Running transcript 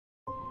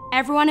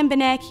Everyone in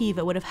Bnei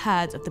Akiva would have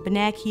heard of the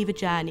Bnei Akiva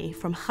journey,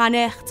 from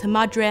Chanech to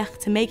Madrich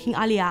to making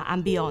Aliyah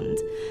and beyond.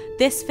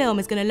 This film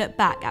is going to look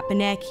back at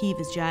Bnei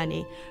Akiva's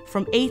journey,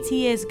 from 80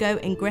 years ago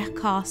in Grich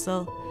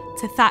Castle,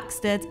 to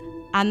Thaxted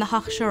and the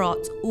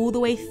Hachsharot, all the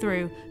way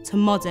through to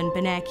modern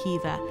Bnei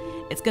Akiva.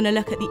 It's going to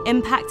look at the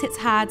impact it's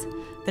had,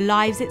 the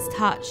lives it's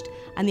touched,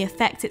 and the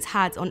effect it's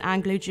had on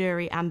Anglo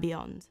Jewry and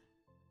beyond.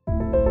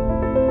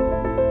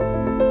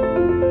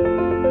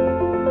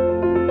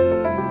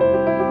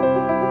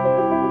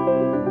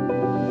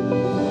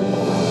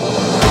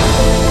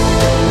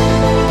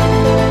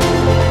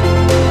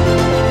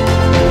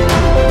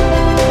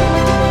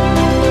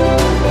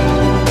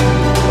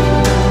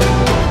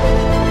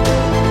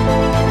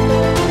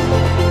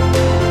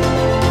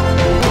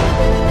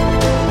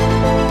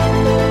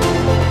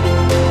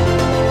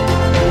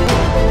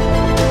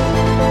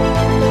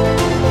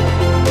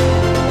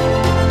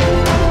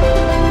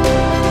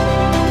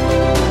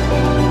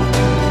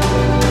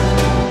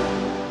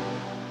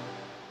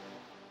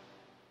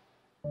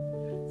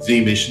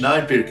 The Mishnah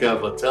in Pirkei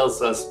Avot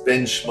tells us,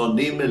 Ben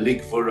Shmonim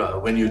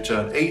Likvora, when you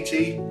turn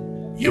 80,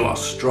 you are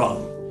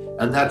strong.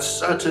 And that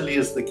certainly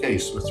is the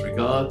case with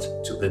regard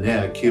to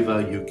Bnei Akiva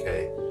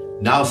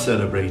UK, now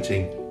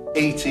celebrating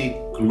 80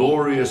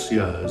 glorious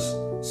years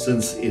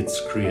since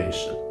its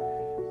creation.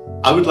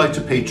 I would like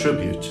to pay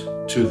tribute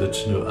to the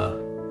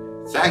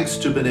Tnu'ah. Thanks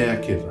to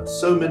Bnei Akiva,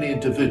 so many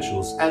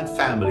individuals and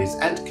families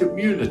and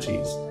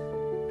communities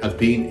have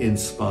been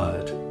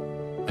inspired.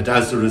 And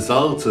as a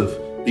result of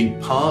being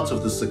part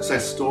of the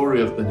success story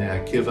of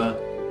Bnei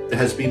Akiva, there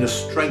has been a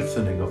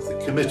strengthening of the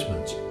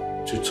commitment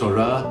to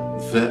Torah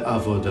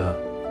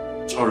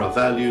ve'avodah, Torah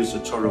values, a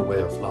Torah way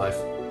of life,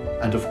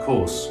 and of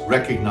course,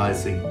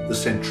 recognizing the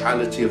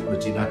centrality of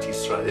Medinat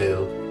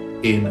Israel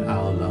in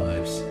our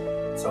lives.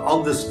 So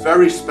on this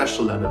very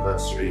special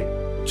anniversary,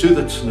 to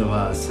the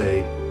Tnu'ah I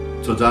say,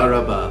 Toda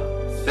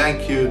Rabbah,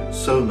 thank you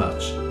so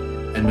much,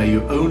 and may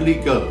you only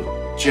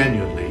go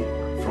genuinely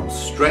from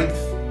strength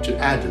to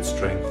added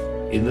strength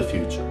in the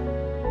future.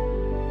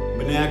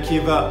 Bnei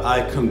Akiva,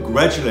 I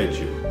congratulate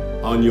you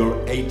on your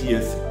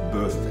 80th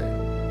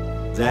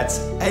birthday. That's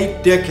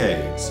 8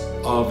 decades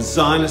of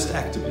Zionist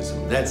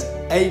activism. That's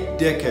 8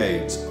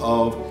 decades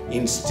of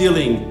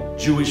instilling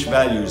Jewish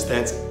values.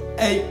 That's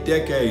 8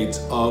 decades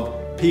of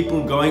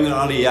people going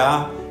on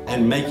Aliyah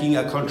and making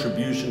a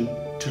contribution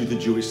to the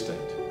Jewish state.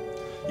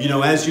 You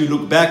know, as you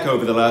look back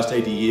over the last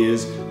 80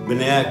 years,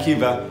 Bnei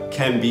Akiva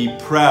can be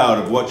proud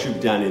of what you've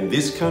done in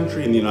this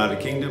country, in the United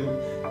Kingdom,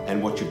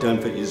 and what you've done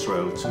for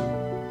Israel too.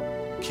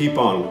 Keep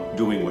on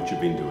doing what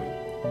you've been doing.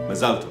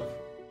 Mazal tov.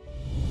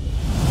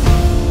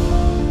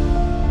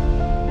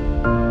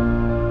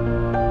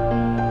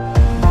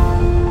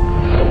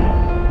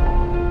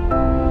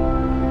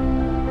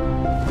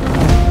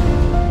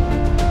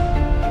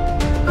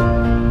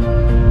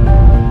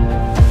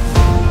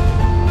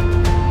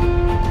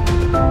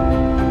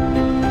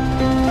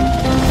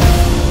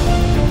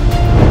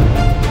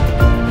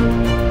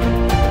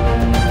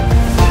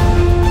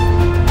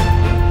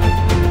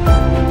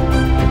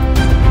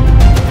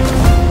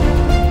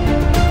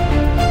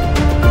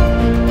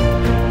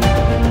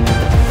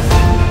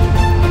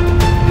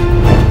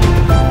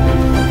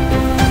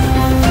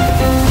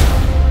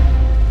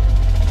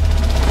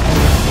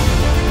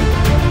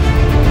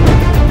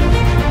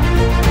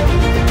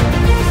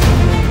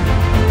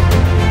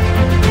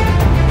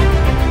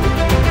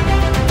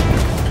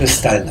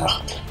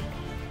 Kristallnacht,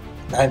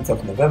 9th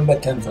of November,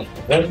 10th of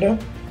November.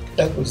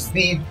 That was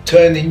the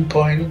turning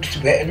point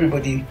where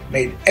everybody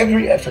made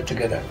every effort to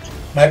get out.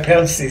 My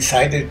parents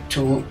decided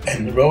to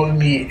enroll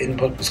me in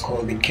what was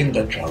called the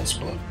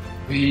Kindertransport.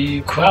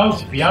 The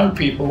crowd of young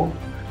people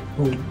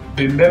who'd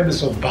been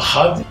members of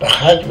Bahad.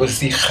 Bahad was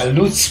the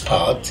Chalutz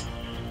part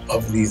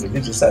of the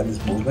religious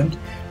Zionist movement,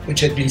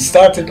 which had been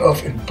started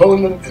off in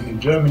Poland and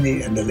in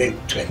Germany in the late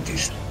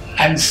 20s.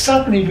 And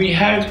suddenly we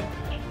had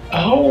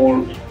a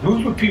whole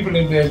group of people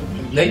in their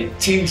late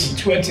teens and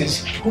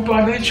 20s who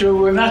by nature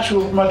were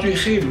natural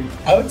madrichim.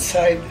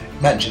 Outside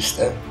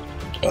Manchester,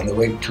 on the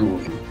way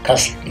to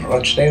Castle in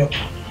Rochdale,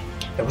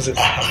 there was a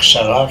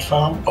Hachshara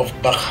farm of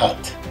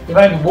Bahad. The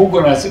man who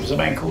organized it was a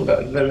man called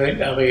Ari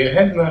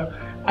Hendler,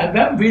 and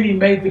that really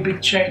made the big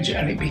change,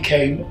 and it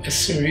became a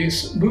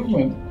serious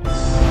movement.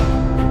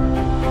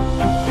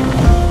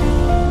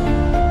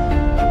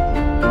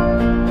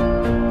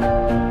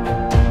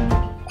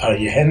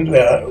 Ari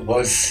Hendler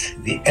was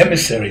the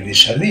emissary, the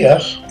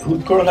shaliach,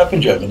 who'd grown up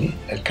in Germany,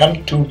 had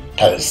come to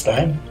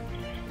Palestine,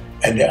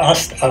 and they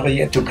asked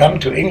Ari to come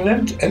to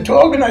England and to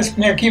organize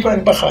Bnei Akiva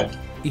in Bahad.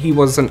 He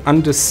was an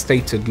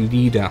understated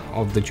leader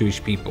of the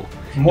Jewish people.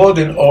 More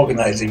than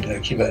organizing Bnei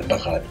Akiva in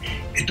Bahad,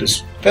 it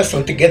was first of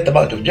all to get them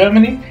out of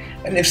Germany,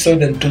 and if so,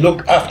 then to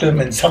look after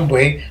them in some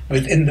way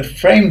within the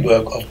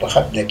framework of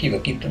Bahad Bnei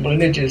Akiva, keep them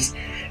religious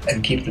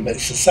and keep them in a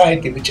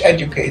society which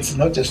educates,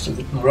 not just to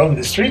roam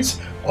the streets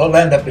or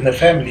land up in a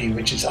family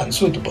which is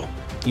unsuitable.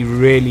 He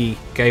really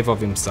gave of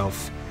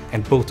himself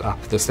and built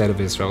up the state of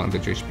Israel and the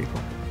Jewish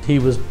people. He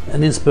was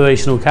an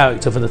inspirational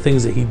character for the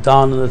things that he'd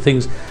done and the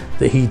things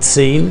that he'd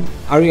seen.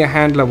 Aryeh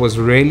Handler was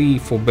really,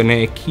 for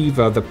Bnei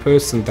Akiva, the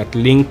person that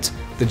linked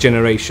the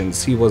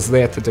generations. He was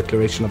there at the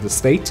declaration of the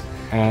state,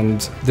 and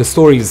the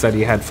stories that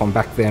he had from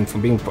back then, from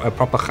being a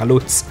proper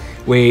chalutz,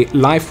 where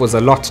life was a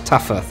lot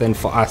tougher than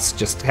for us,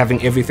 just having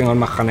everything on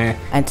Machaneh.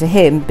 And to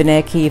him,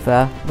 Bnei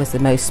Akiva was the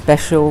most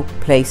special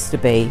place to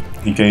be.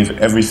 He gave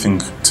everything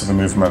to the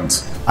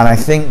movement. And I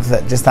think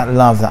that just that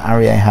love that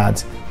Aryeh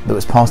had, that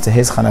was passed to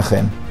his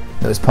Chanachim,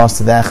 that was passed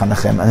to their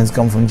Chanachim, and has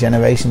gone from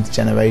generation to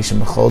generation,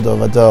 B'chol dor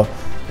v'dor,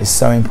 is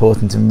so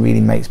important and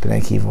really makes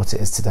Bnei Akiva what it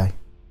is today.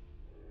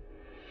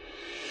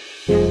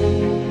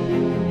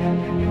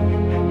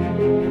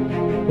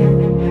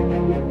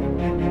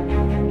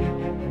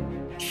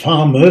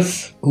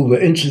 Farmers who were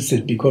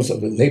interested because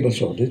of the labor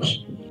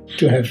shortage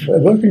to have a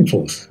working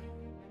force.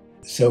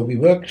 So we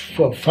worked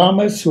for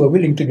farmers who were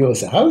willing to give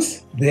us a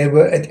house. There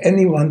were at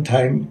any one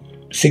time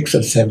 6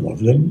 or 7 of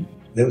them.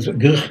 There was a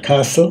Girch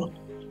Castle,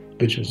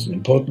 which was an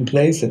important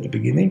place at the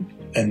beginning,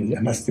 and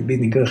there must have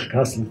been in Girch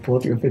Castle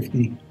 40 or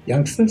 50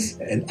 youngsters,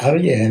 and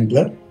Aryeh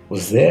Handler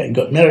was there and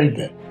got married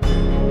there.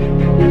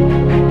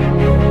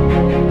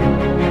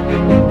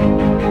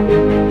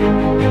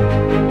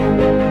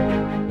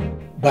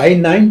 By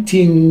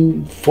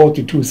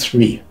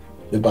 1942-3,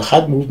 the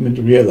Bachad movement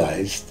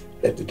realized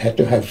that it had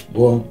to have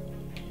more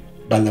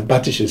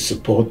Balabatische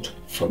support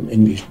from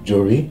English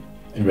Jewry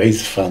and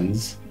raise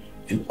funds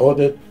in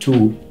order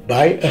to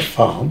buy a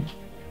farm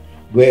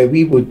where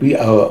we would be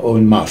our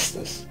own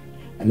masters.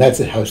 And that's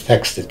the house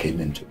tax that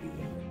came into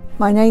being.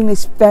 My name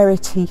is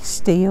Verity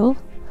Steele.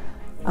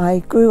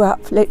 I grew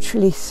up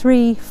literally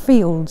 3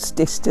 fields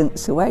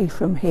distance away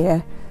from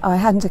here. I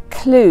hadn't a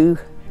clue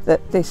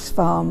that this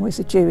farm was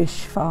a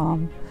Jewish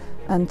farm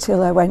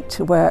until I went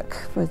to work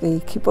for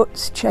the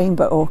Kibbutz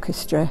Chamber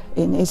Orchestra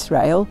in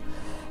Israel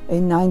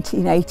in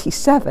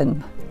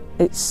 1987.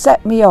 It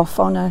set me off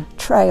on a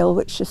trail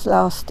which has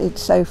lasted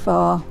so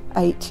far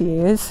 8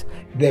 years.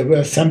 There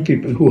were some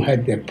people who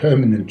had their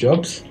permanent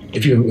jobs.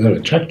 If you were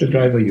a tractor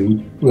driver,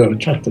 you were a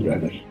tractor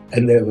driver.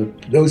 And there were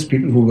those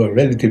people who were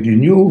relatively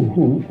new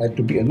who had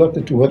to be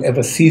allotted to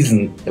whatever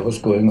season there was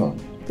going on.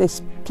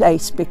 This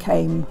place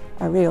became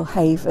a real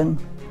haven.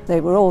 They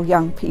were all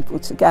young people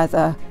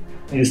together.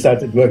 You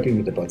started working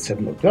at about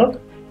 7 o'clock,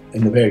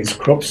 and the various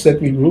crops that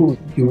we grew,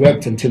 you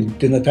worked until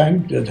dinner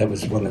time. That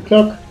was 1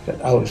 o'clock,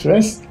 that hour's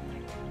rest,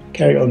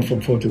 carry on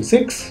from 4 to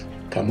 6,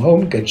 come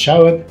home, get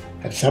showered,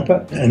 have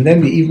supper, and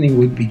then the evening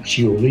would be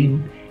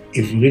Chiurim,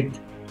 Ivrit,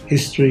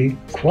 history,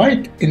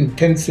 quite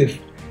intensive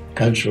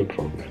cultural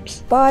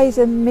programs. By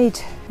the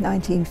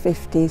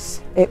mid-1950s,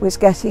 it was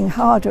getting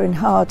harder and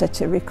harder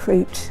to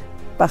recruit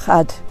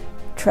Bachad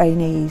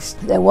trainees.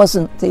 There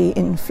wasn't the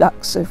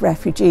influx of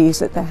refugees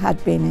that there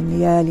had been in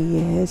the early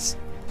years,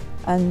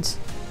 and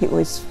it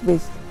was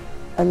with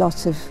a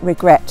lot of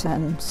regret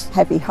and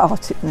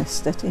heavy-heartedness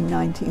that in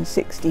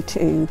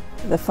 1962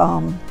 the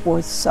farm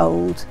was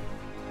sold.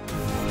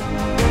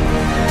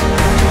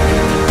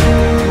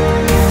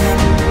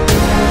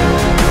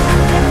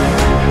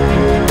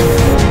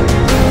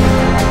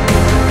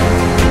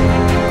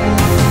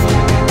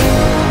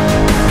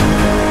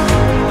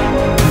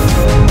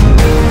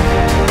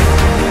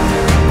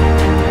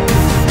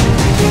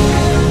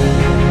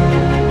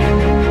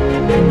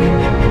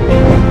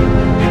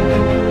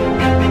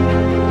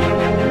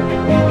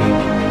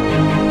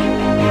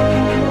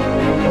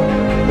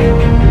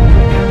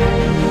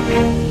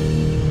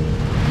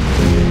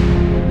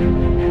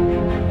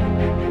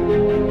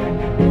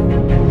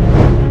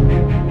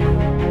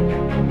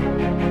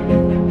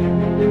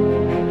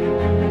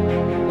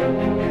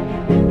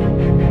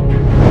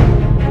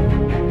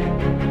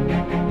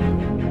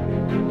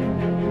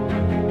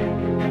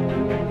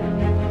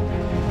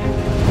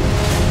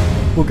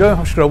 Well, Goyim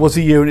Hashkara was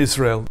a year in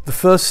Israel. The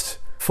first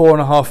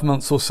 4.5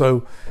 months or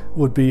so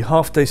would be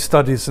half-day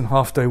studies and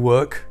half-day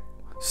work.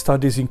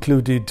 Studies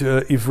included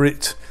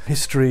Ivrit,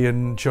 history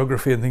and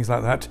geography and things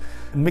like that.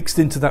 Mixed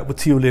into that with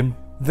Tiulim.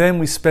 Then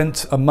we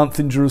spent a month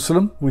in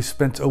Jerusalem. We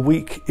spent a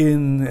week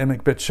in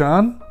Emek Bet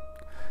Shan.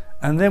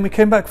 And then we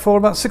came back for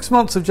about 6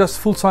 months of just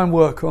full-time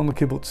work on the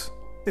kibbutz.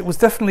 It was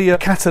definitely a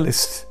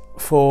catalyst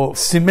for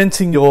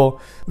cementing your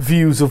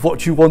views of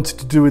what you wanted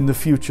to do in the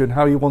future and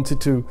how you wanted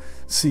to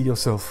see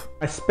yourself.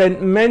 I spent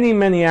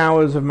many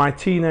hours of my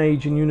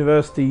teenage and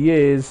university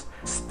years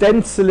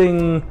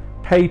stenciling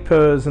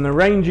papers and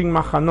arranging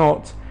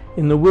machanot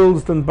in the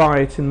Willesden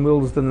Bayit in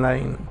Willesden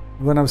Lane.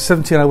 When I was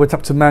 17, I went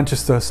up to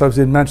Manchester, so I was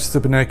in Manchester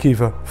Bnei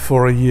Akiva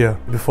for a year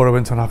before I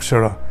went on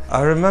Hafshara.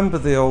 I remember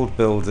the old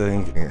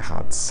building. It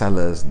had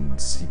cellars and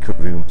secret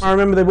rooms. I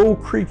remember they were all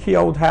creaky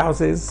old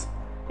houses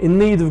in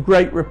need of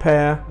great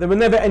repair. There were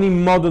never any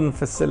modern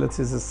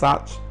facilities as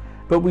such,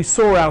 but we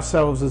saw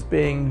ourselves as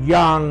being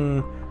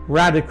young,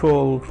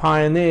 radical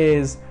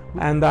pioneers,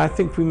 and I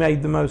think we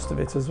made the most of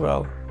it as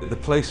well. The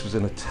place was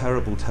in a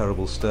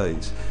terrible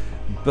state,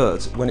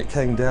 but when it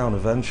came down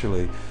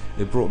eventually,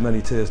 it brought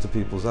many tears to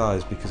people's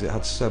eyes because it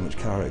had so much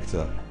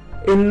character.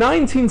 In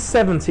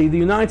 1970, the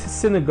United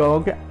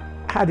Synagogue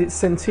had its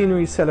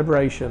centenary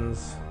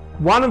celebrations.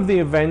 One of the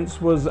events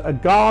was a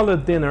gala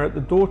dinner at the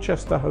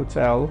Dorchester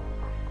Hotel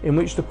in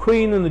which the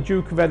Queen and the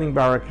Duke of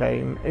Edinburgh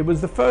came. It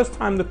was the first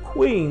time the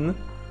Queen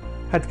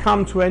had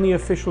come to any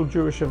official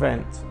Jewish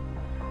event,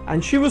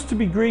 and she was to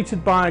be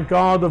greeted by a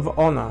guard of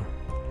honor.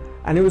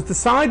 And it was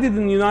decided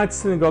in the United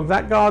Synagogue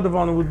that guard of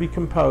honor would be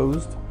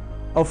composed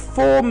of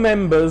 4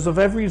 members of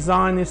every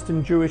Zionist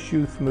and Jewish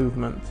youth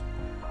movement.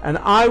 And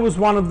I was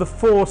one of the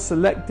 4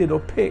 selected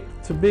or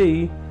picked to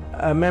be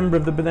a member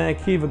of the Bnei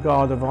Akiva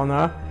Guard of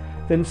Honor.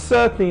 Then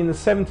certainly in the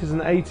 70s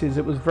and 80s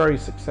it was very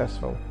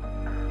successful.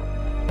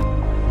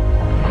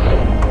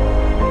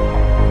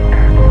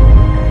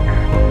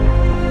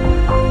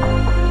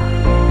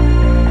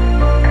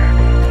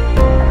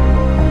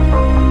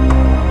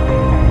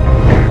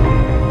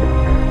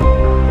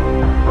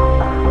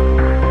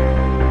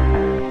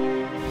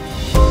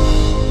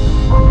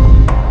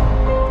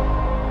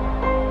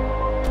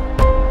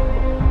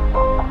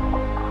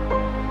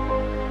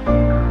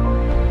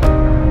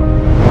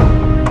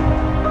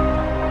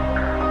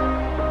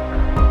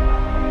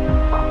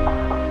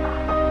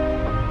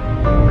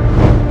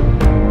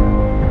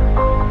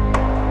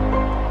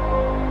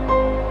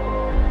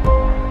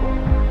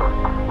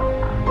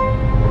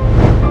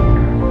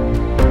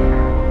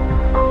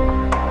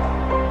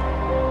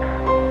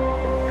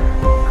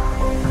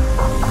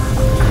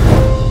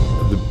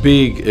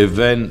 Big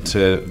event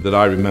that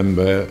I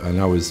remember,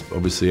 and I was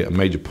obviously a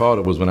major part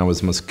of, was when I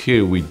was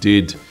Maskir. We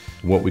did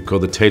what we call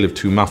the Tale of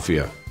Two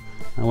Mafia.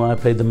 And when I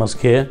played the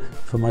Maskir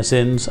for my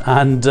sins,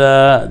 and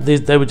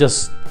they were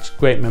just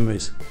great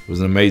memories. It was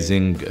an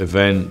amazing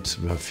event.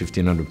 We had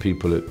 1,500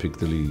 people at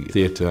Piccadilly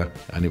Theatre,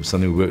 and it was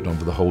something we worked on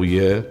for the whole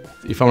year.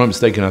 If I'm not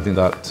mistaken, I think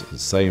that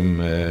same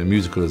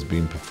musical has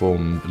been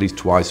performed at least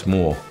twice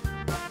more.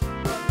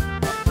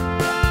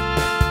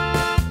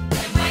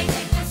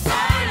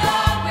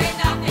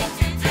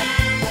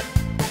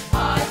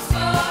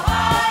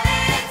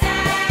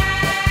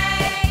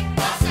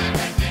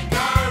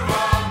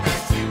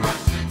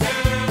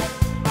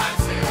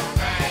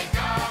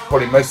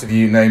 Probably most of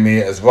you know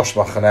me as Rosh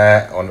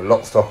Machaneh on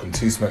Lock, Stock and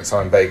Two Smoked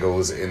Salmon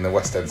Bagels in the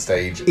West End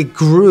stage. It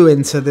grew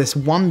into this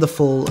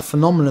wonderful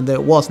phenomenon that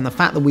it was, and the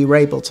fact that we were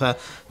able to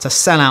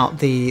sell out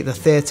the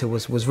theatre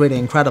was really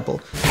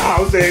incredible.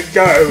 How's it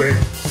going?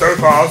 So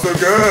far so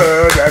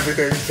good.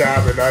 Everything's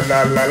happening. La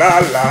la la la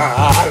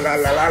la la la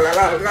la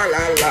la la la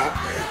la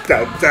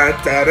da da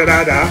da da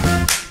da da.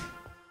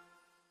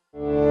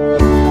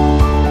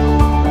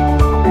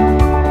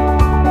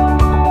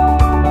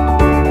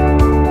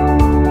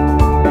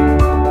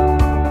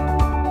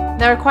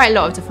 There are quite a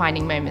lot of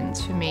defining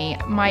moments for me.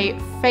 My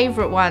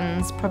favourite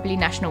one's probably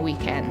National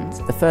Weekend.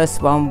 The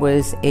first one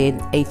was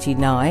in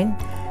 '89,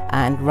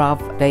 and Rav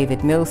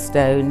David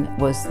Millstone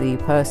was the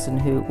person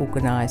who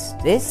organised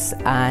this,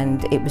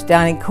 and it was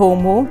down in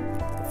Cornwall,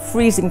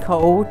 freezing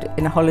cold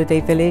in a holiday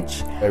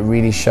village. It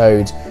really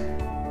showed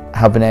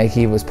how Bnei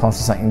Akiva was part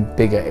of something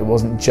bigger. It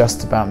wasn't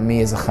just about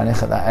me as a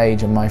Chanech at that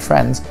age and my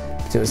friends,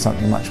 but it was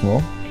something much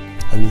more.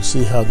 And you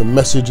see how the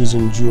message is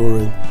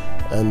enduring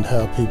and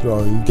how people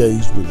are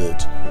engaged with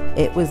it.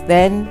 It was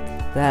then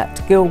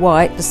that Gil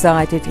White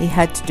decided he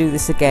had to do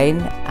this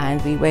again,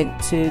 and we went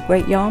to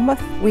Great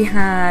Yarmouth. We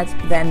had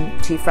then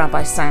Chief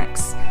Rabbi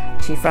Sachs,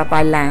 Chief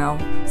Rabbi Lau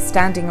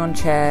standing on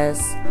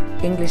chairs,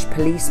 English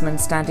policemen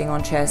standing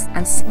on chairs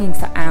and singing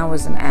for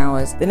hours and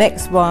hours. The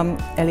next one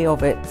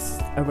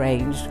Eliovitz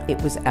arranged.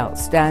 It was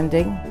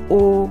outstanding.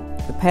 All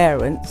the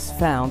parents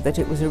found that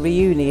it was a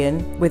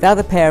reunion with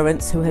other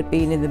parents who had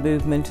been in the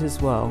movement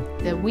as well.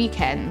 The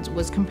weekend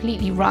was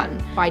completely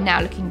run by, now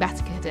looking back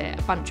at it,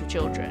 a bunch of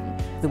children.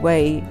 The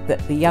way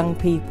that the young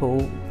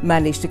people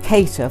managed to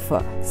cater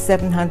for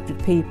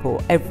 700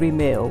 people every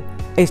meal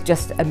is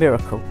just a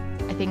miracle.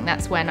 I think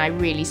that's when I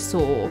really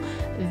saw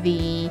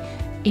the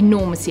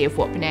enormity of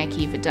what Bnei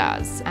Akiva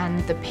does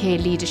and the peer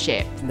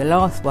leadership. The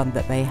last one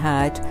that they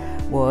had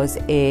was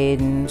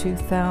in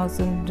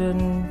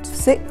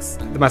 2006.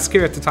 The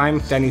Maskir at the time,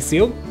 Danny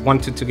Seal,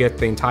 wanted to get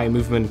the entire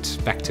movement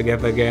back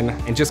together again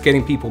and just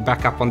getting people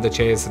back up on the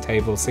chairs, the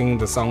table, singing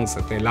the songs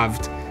that they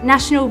loved.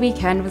 National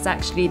Weekend was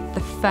actually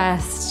the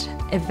first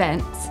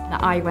event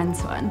that I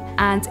went on,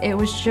 and it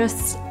was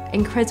just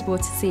incredible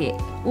to see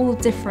all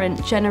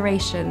different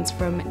generations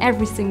from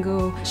every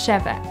single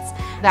shevet.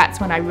 That's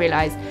when I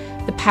realised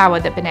the power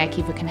that Bnei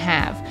Akiva can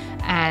have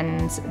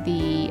and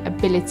the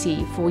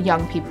ability for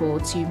young people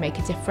to make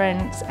a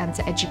difference and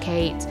to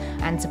educate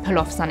and to pull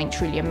off something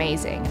truly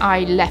amazing.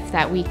 I left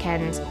that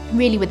weekend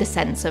really with a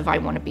sense of I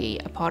want to be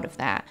a part of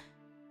that.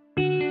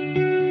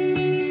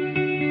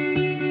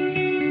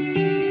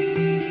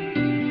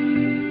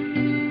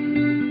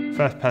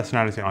 First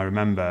personality I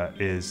remember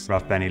is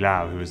Rav Benny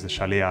Lau, who was the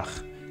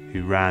Shaliach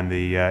who ran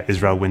the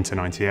Israel Winter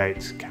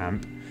 98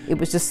 camp. It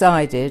was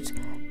decided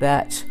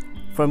that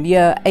from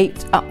year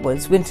 8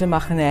 upwards, Winter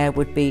Machaneh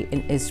would be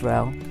in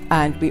Israel,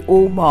 and we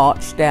all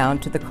marched down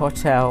to the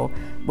Kotel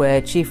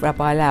where Chief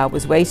Rabbi Lau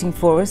was waiting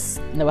for us.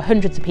 And there were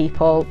hundreds of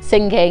people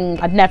singing.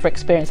 I'd never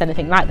experienced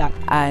anything like that.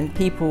 And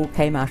people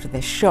came out of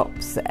their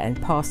shops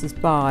and passers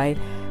by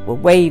were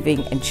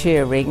waving and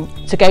cheering.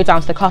 To go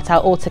down to the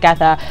Kotel all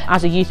together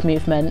as a youth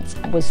movement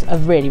was a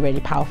really, really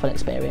powerful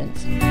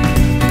experience.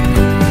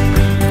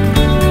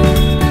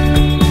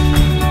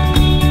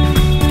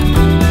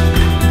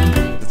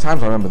 The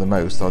times I remember the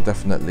most are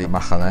definitely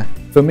Machaneh.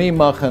 For me,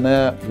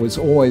 Machaneh was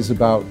always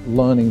about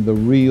learning the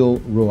real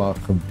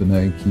Ruach of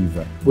Bnei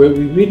Akiva. Where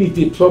we really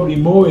did probably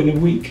more in a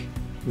week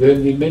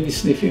than the many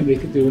sniffing we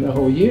could do in a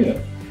whole year.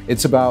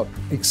 It's about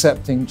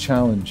accepting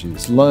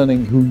challenges,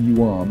 learning who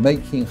you are,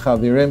 making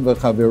chavirim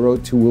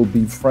v'chavirot who will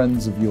be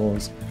friends of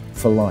yours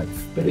for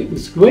life. But it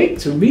was great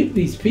to meet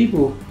these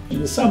people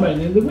in the summer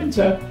and in the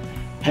winter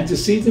and to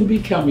see them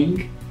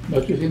becoming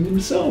madrichim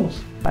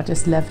themselves. I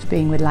just loved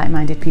being with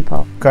like-minded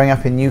people. Growing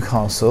up in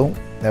Newcastle,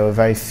 there were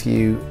very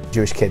few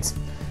Jewish kids.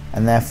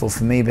 And therefore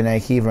for me, Bnei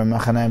Akiva and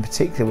Machaneh in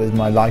particular was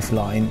my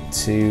lifeline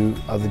to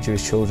other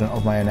Jewish children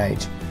of my own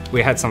age.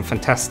 We had some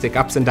fantastic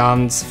ups and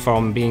downs,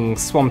 from being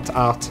swamped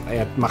out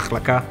at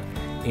Machlaka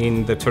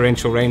in the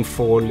torrential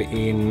rainfall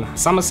in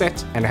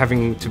Somerset and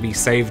having to be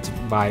saved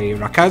by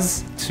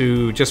Rakaz,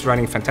 to just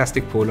running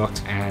fantastic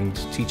pulot and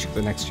teaching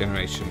the next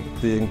generation.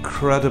 The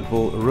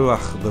incredible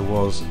ruach there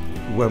was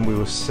when we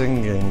were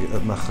singing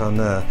at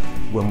Machaneh,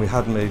 when we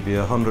had maybe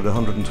 100,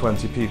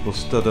 120 people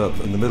stood up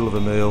in the middle of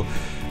a meal.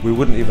 We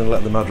wouldn't even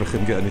let the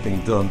madrichim get anything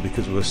done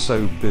because we were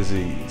so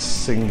busy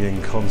singing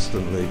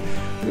constantly.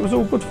 It was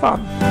all good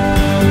fun.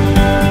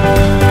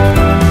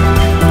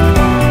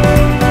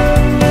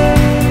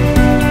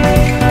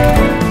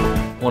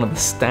 One of the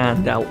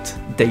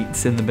standout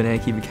dates in the Bnei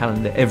Akiva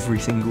calendar every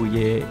single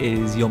year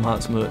is Yom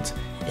Ha'atzmaut.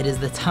 It is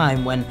the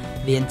time when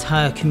the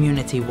entire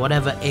community,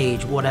 whatever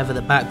age, whatever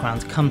the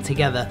background, come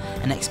together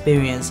and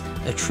experience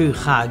a true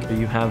Chag.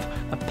 You have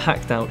a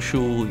packed out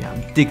shul, you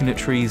have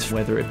dignitaries,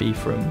 whether it be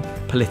from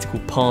political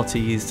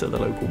parties to the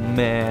local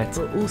mayor.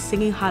 We're all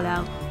singing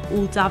Hallel,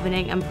 all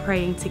davening and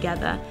praying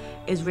together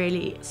is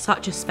really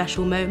such a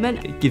special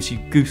moment. It gives you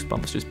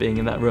goosebumps just being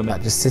in that room.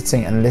 Just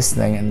sitting and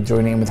listening and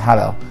joining in with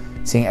Hallel,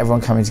 seeing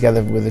everyone coming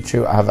together with a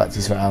true Ahavat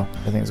Yisrael,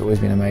 I think it's always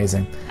been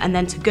amazing. And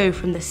then to go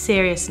from the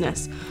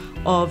seriousness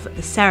of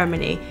the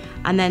ceremony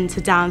and then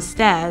to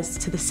downstairs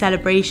to the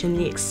celebration,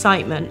 the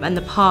excitement and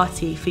the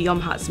party for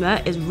Yom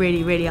Ha'atzmaut is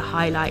really, really a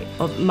highlight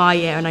of my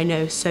year, and I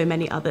know so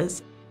many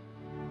others.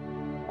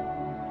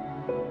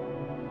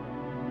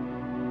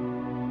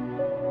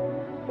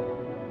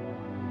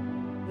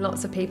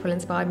 Lots of people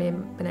inspired me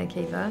in Bnei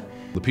Akiva.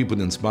 The people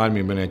that inspired me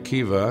in Bnei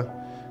Akiva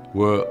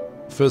were,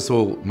 first of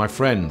all, my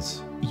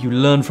friends. You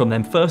learn from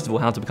them, first of all,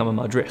 how to become a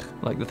madrich.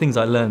 Like the things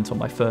I learned on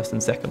my first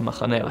and second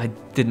machaneh, I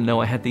didn't know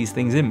I had these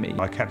things in me.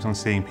 I kept on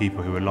seeing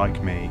people who were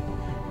like me,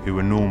 who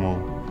were normal,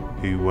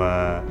 who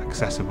were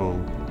accessible,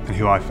 and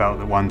who I felt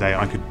that one day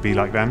I could be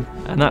like them.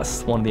 And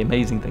that's one of the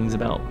amazing things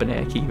about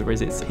Bnei Akiva,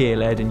 is it's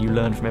peer-led and you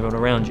learn from everyone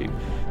around you.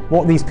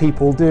 What these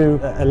people do,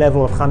 a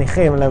level of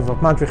chanichim, a level of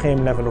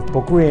madrichim, a level of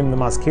bogrim, the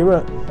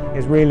mazkira,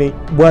 is really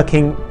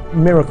working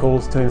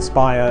miracles to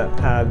inspire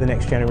the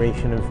next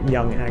generation of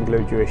young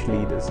Anglo-Jewish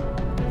leaders.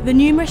 The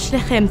numerous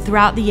shlichim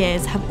throughout the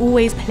years have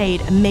always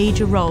played a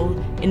major role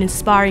in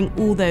inspiring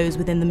all those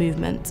within the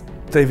movement.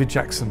 David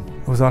Jackson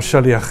was our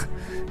shaliach.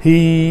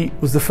 He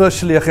was the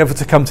first shaliach ever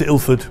to come to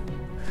Ilford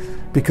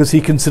because he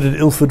considered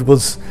Ilford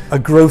was a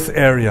growth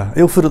area.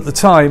 Ilford at the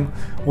time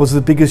was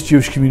the biggest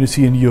Jewish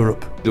community in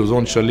Europe. There was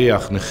one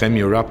shaliach,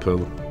 Nehemiah Rappel,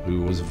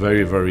 who was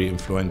very, very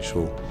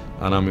influential,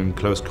 and I'm in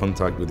close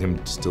contact with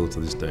him still to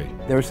this day.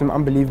 There are some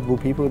unbelievable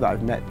people that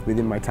I've met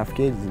within my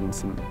tafkids and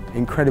some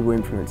incredible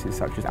influences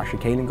such as Asher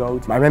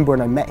Kalingold. I remember when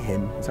I met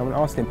him, someone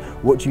asked him,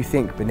 what do you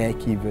think Bnei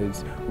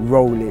Akiva's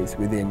role is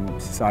within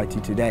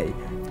society today?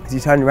 He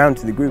turned around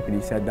to the group and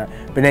he said that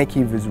Bnei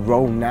Akiva's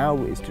role now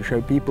is to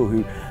show people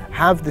who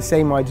have the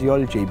same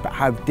ideology but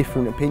have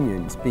different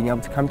opinions being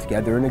able to come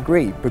together and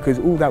agree, because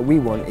all that we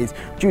want is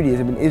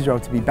Judaism and Israel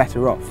to be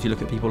better off. You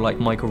look at people like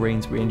Michael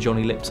Rainsbury and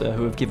Johnny Lipser,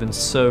 who have given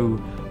so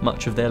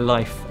much of their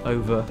life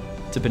over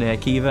to Bnei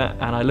Akiva,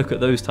 and I look at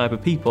those type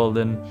of people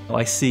and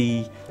I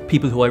see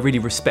people who I really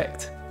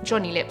respect.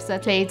 Johnny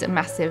Lipser played a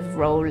massive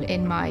role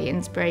in my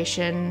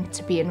inspiration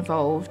to be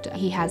involved.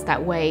 He has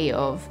that way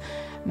of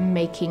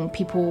making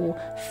people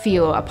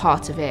feel a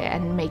part of it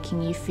and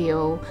making you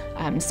feel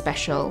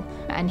special,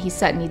 and he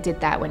certainly did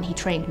that when he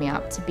trained me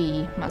up to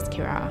be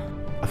Mazkira.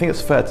 I think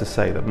it's fair to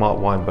say that Mark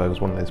Weinberg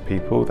was one of those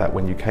people that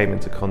when you came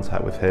into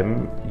contact with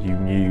him, you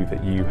knew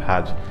that you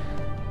had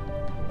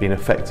been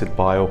affected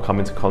by or come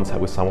into contact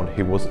with someone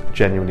who was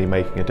genuinely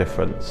making a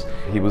difference.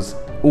 He was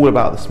all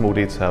about the small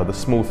detail, the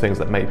small things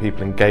that make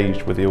people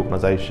engaged with the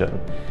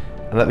organisation.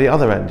 And at the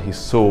other end, he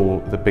saw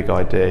the big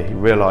idea. He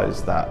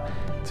realised that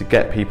to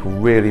get people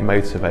really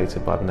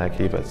motivated by Bnei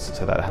Akiva,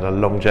 so that it had a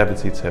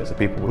longevity to it, so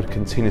people would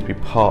continue to be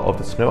part of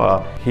the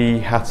Tnuah, he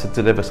had to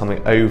deliver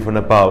something over and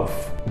above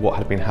what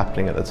had been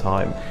happening at the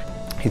time.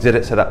 He did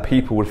it so that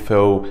people would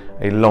feel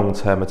a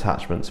long-term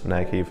attachment to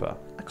Bnei Akiva.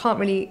 I can't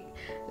really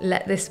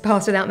let this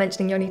pass without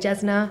mentioning Yoni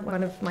Jesna,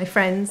 one of my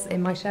friends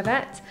in my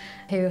Shevet,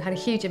 who had a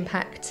huge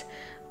impact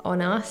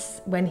on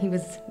us when he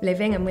was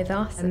living and with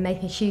us, and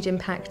making a huge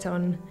impact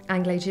on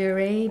Anglo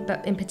Jewry,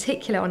 but in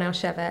particular on our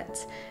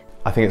Shevet.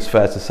 I think it's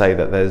fair to say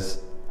that there's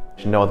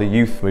no other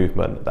youth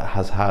movement that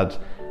has had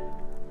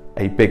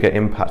a bigger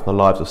impact on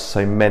the lives of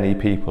so many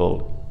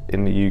people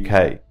in the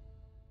UK.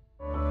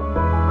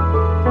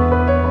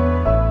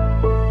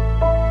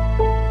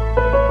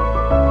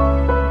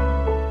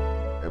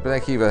 Bnei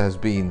Akiva has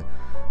been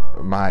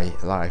my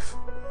life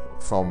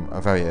from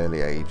a very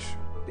early age.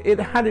 It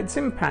had its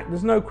impact,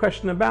 there's no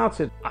question about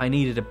it. I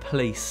needed a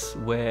place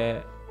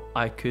where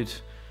I could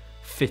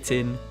fit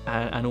in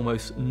and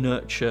almost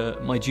nurture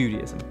my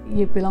Judaism.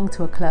 You belong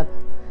to a club,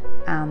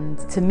 and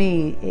to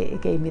me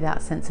it gave me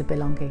that sense of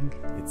belonging.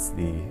 It's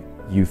the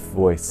youth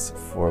voice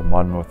for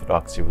modern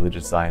orthodoxy,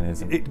 religious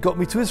Zionism. It got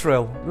me to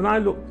Israel. When I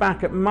look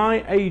back at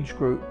my age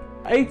group,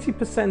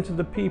 80% of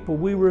the people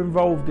we were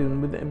involved in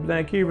with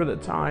Bnei Akiva at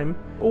the time,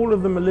 all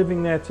of them are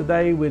living there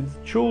today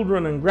with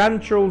children and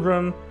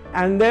grandchildren,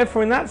 and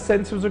therefore in that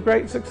sense it was a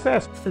great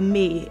success. For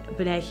me,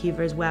 Bnei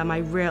Akiva is where my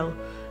real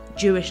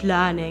Jewish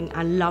learning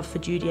and love for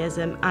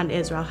Judaism and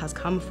Israel has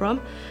come from.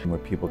 Where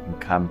people can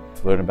come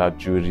to learn about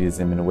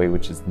Judaism in a way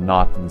which is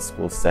not in the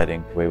school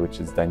setting, a way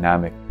which is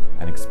dynamic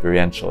and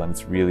experiential, and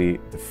it's really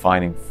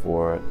defining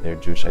for their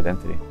Jewish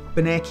identity.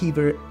 Bnei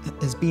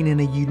Akiva has been in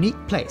a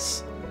unique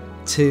place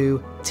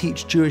to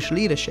teach Jewish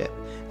leadership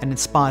and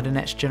inspire the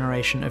next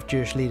generation of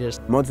Jewish leaders.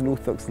 Modern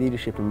Orthodox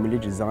leadership and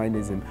religious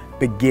Zionism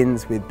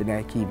begins with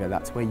Bnei Akiva.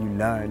 That's where you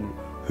learn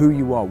who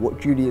you are, what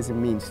Judaism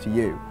means to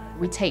you.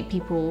 We take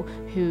people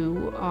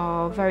who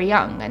are very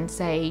young and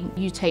say,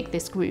 you take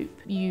this group,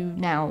 you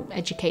now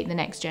educate the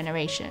next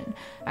generation.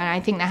 And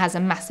I think that has a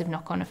massive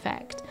knock-on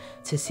effect.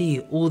 To see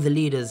all the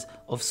leaders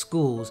of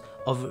schools,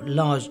 of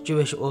large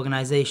Jewish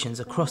organizations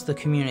across the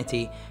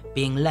community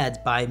being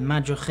led by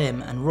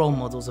madruchim and role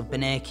models of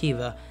Bnei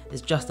Akiva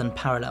is just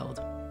unparalleled.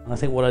 I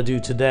think what I do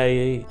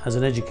today as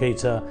an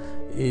educator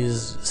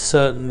is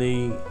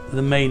certainly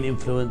the main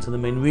influence, and the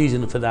main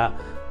reason for that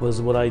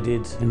was what I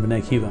did in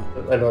Bnei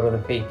Akiva. A lot of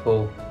the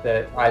people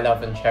that I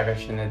love and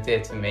cherish and are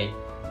dear to me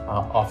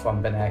are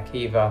from Bnei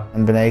Akiva.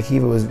 And Bnei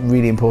Akiva was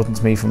really important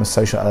to me from a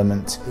social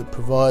element. It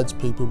provides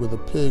people with a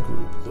peer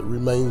group that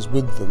remains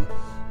with them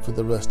for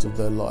the rest of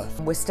their life.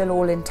 We're still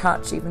all in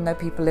touch, even though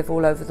people live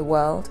all over the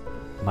world.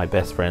 My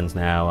best friends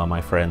now are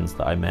my friends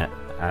that I met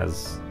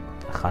as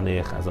a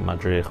chanich, as a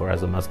madrich, or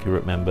as a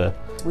mazkirut member.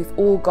 We've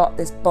all got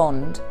this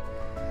bond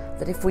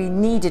that if we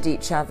needed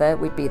each other,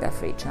 we'd be there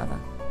for each other.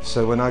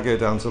 So when I go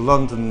down to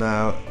London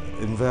now,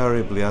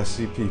 invariably I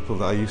see people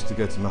that I used to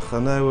go to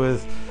Machaneh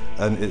with,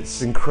 and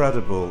it's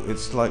incredible.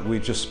 It's like we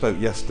just spoke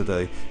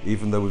yesterday,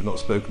 even though we've not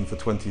spoken for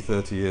 20,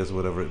 30 years or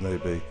whatever it may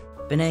be.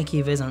 Bnei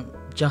Akiva isn't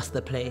just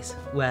the place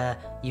where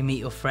you meet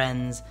your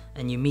friends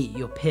and you meet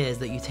your peers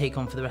that you take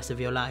on for the rest of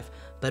your life,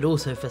 but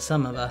also for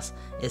some of us,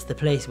 it's the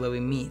place where we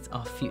meet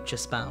our future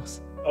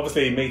spouse.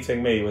 Obviously,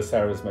 meeting me was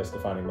Sarah's most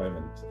defining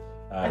moment.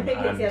 I think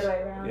it's the other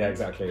way around. Yeah,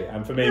 exactly.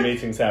 And for me,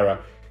 meeting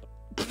Sarah.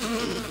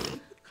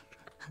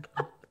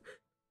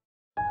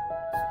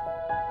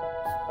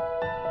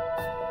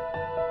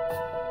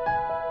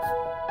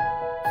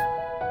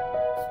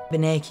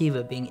 Bnei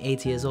Akiva being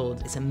 80 years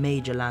old is a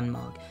major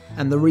landmark.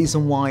 And the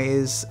reason why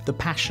is the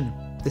passion.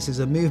 This is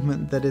a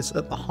movement that is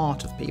at the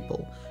heart of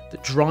people,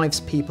 that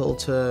drives people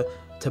to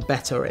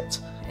better it.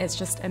 It's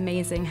just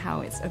amazing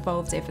how it's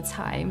evolved over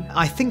time.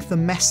 I think the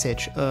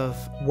message of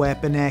where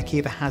Bnei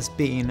Akiva has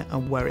been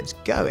and where it's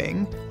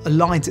going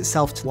aligns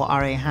itself to what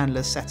Aryeh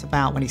Handler set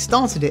about when he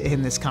started it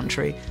in this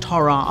country.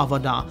 Torah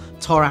Avodah.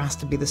 Torah has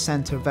to be the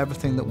center of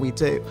everything that we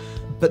do,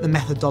 but the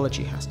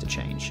methodology has to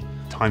change.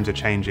 Times are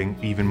changing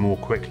even more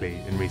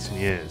quickly in recent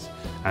years,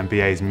 and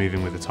BA is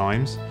moving with the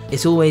times.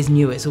 It's always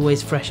new, it's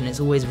always fresh, and it's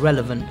always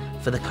relevant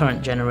for the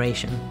current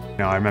generation.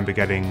 Now, I remember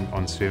getting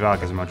on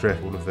Svivag as a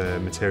madrich, all of the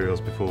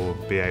materials before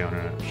BA on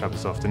a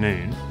Shabbos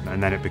afternoon,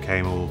 and then it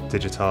became all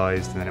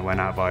digitised, and then it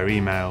went out via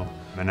email,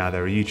 and now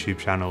there are YouTube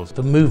channels.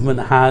 The movement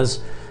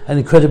has an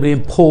incredibly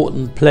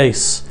important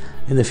place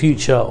in the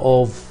future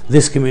of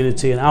this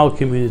community and our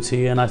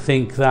community, and I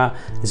think that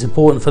it's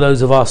important for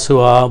those of us who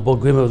are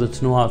Bogrim of the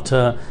Tenuah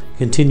to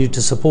continue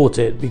to support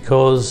it,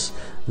 because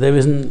there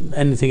isn't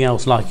anything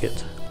else like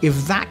it.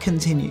 If that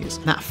continues,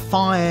 that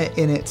fire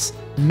in its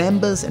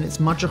members and its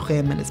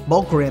madruchim and its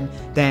bogrim,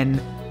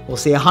 then we'll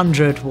see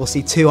 100, we'll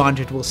see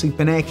 200, we'll see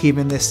Bnei Akiva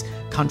in this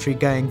country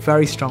going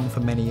very strong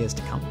for many years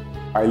to come.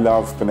 I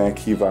love Bnei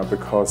Akiva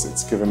because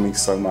it's given me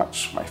so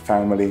much. My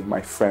family,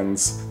 my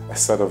friends, a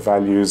set of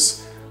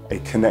values, a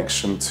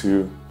connection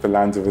to the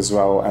land of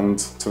Israel and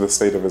to the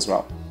state of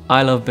Israel.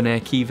 I love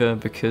Bnei Akiva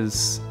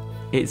because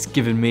it's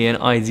given me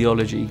an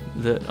ideology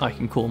that I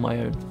can call my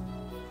own.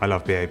 I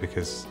love BA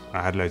because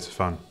I had loads of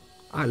fun.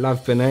 I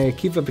love Bnei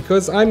Akiva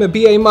because I'm a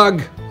BA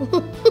mug.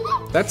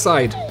 That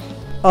side.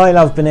 I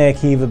love Bnei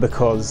Akiva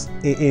because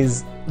it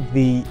is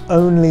the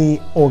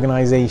only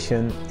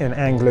organisation in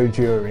Anglo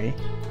Jewry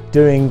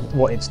doing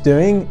what it's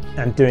doing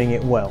and doing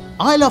it well.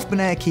 I love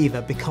Bnei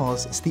Akiva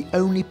because it's the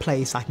only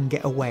place I can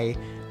get away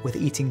with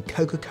eating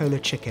Coca-Cola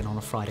chicken on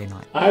a Friday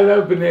night. I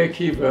love Bnei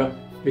Akiva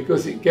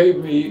because it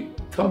gave me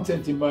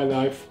content in my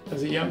life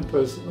as a young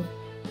person.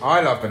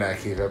 I love Bnei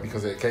Akiva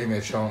because it gave me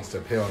a chance to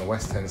appear on a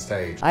West End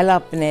stage. I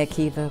love Bnei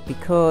Akiva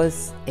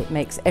because it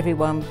makes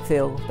everyone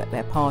feel that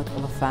they're part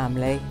of a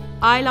family.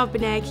 I love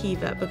Bnei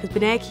Akiva because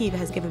Bnei Akiva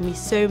has given me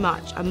so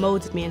much and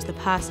moulded me into the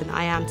person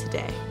I am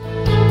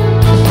today.